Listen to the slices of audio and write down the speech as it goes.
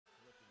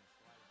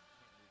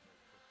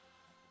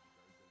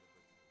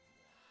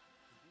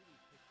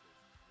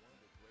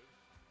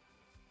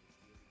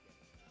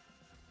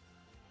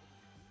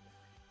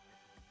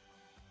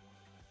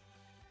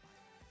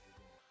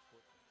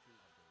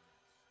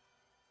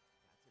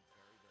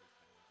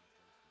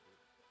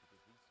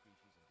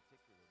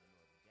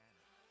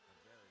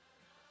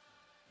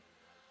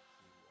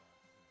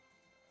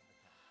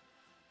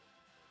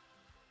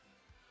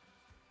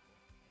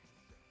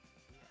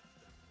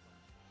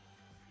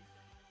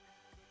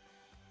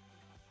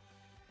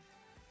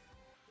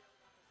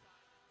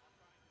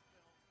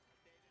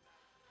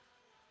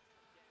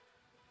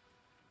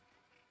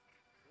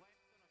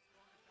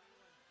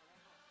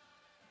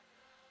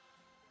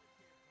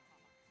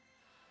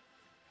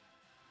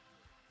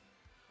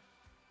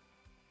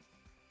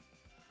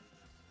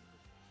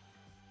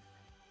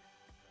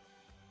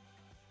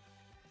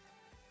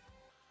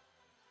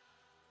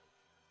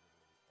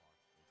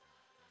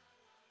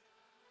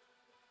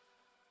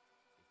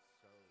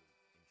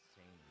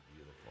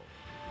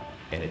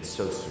And it's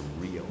so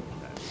surreal.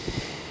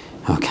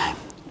 Okay.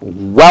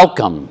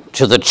 Welcome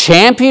to the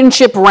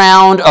championship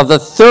round of the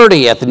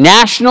 30th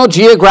National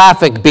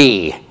Geographic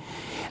Bee.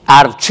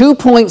 Out of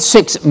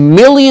 2.6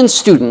 million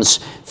students,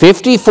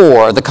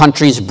 54 of the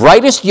country's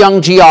brightest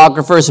young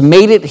geographers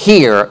made it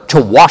here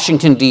to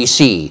Washington,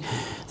 D.C.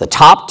 The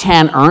top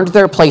 10 earned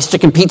their place to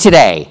compete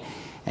today,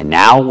 and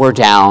now we're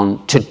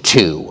down to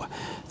 2.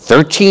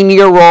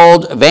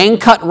 13-year-old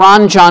Venkat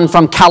Ranjan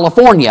from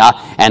California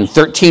and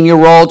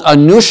 13-year-old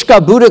Anushka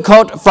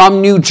Budikot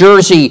from New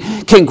Jersey.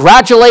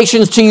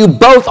 Congratulations to you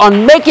both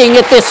on making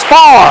it this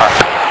far.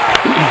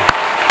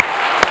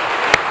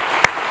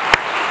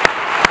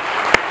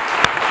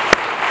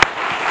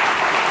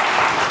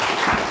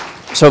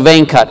 So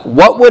Venkat,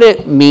 what would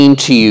it mean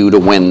to you to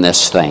win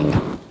this thing?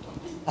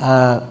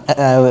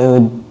 It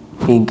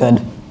would be good.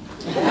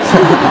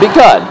 Be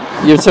good.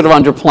 You're sort of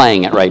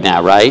underplaying it right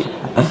now, right?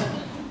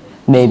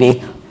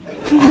 Maybe.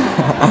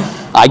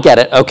 I get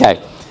it.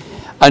 Okay.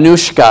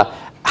 Anushka,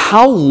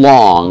 how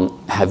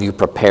long have you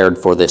prepared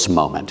for this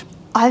moment?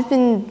 I've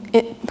been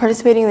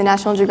participating in the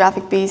National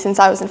Geographic Bee since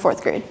I was in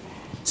 4th grade.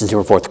 Since you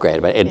were 4th grade,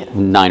 about Yeah.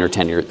 9 or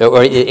 10 years,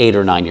 or 8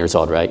 or 9 years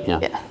old, right?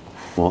 Yeah.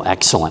 Well,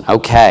 excellent.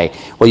 Okay.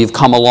 Well, you've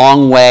come a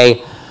long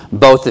way,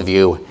 both of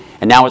you,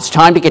 and now it's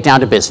time to get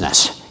down to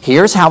business.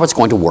 Here's how it's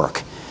going to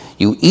work.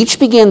 You each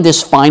begin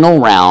this final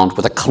round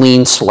with a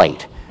clean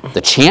slate.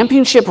 The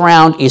championship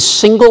round is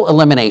single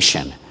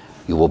elimination.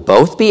 You will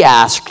both be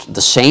asked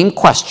the same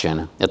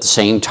question at the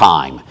same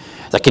time.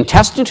 The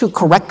contestant who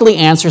correctly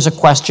answers a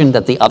question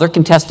that the other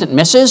contestant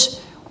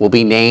misses will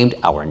be named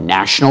our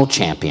national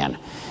champion.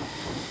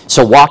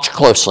 So watch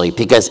closely,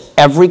 because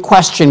every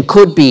question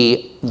could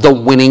be the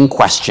winning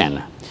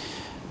question.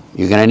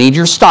 You're going to need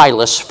your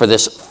stylus for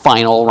this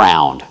final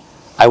round.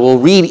 I will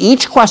read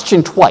each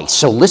question twice,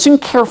 so listen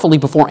carefully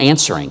before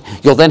answering.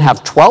 You'll then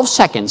have 12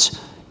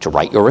 seconds to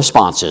write your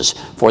responses.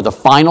 For the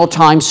final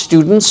time,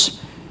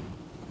 students,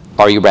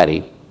 are you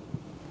ready?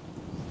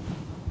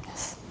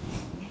 Yes.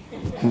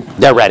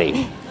 They're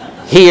ready.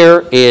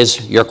 Here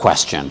is your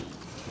question.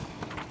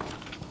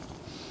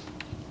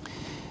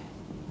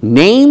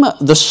 Name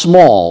the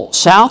small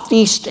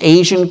Southeast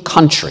Asian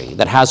country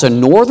that has a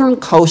northern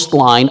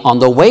coastline on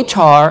the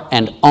Wetar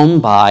and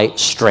Onbai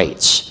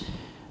Straits.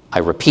 I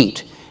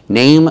repeat,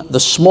 name the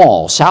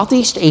small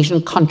Southeast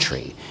Asian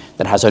country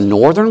that has a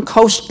northern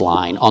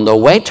coastline on the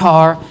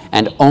Wetar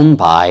and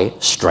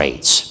Onbai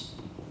Straits.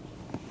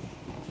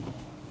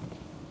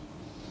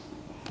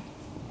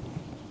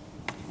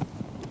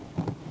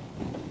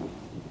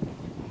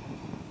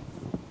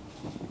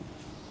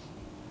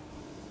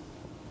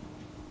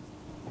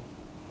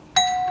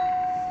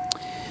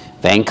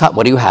 Venkat,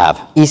 what do you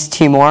have? East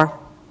Timor.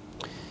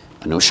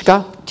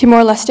 Anushka?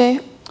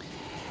 Timor-Leste.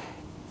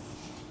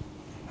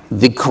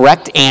 The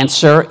correct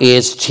answer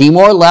is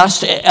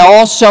Timor-Leste,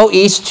 also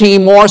East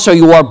Timor, so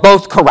you are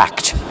both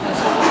correct.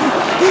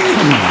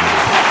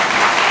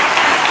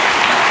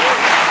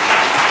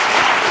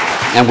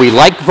 And we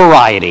like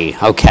variety.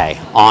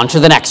 Okay, on to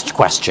the next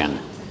question.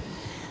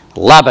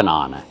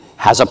 Lebanon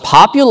has a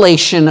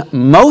population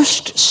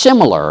most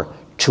similar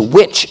to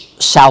which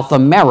South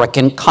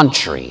American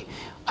country?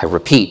 I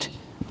repeat,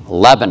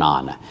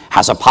 Lebanon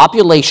has a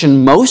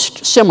population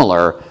most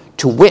similar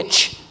to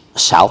which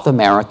South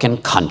American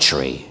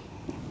country?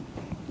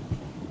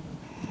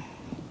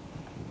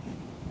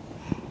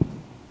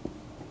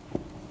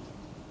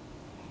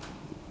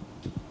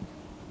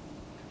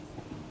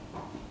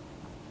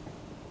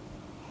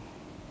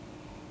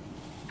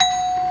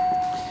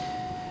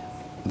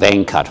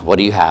 Venkat, what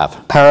do you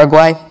have?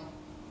 Paraguay.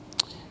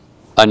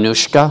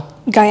 Anushka,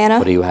 Guyana.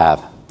 what do you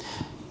have?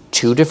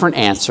 2 different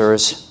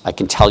answers. I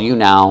can tell you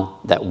now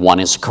that one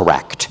is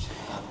correct.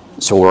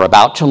 So we're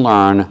about to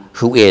learn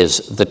who is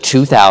the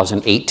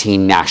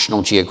 2018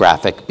 National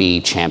Geographic Bee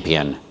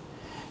champion.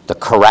 The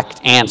correct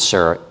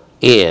answer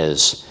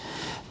is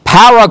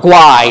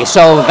Paraguay.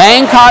 So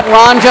Venkat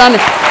Ranjan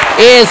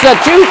is the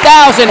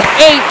 2018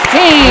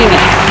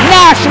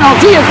 National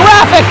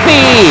Geographic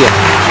Bee.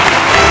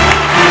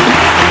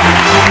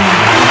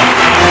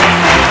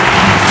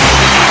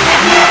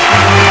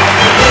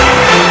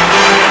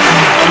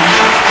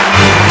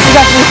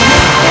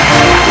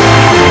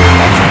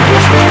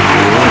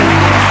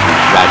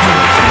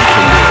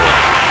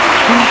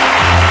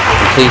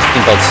 Please, you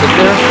can both sit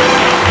there.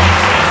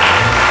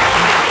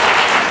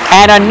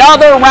 And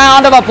another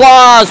round of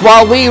applause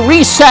while we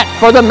reset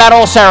for the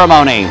medal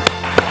ceremony.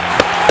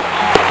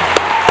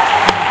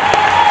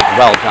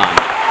 Well done.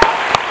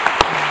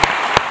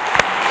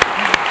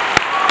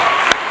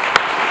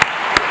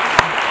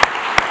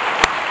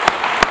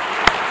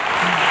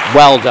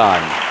 Well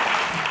done.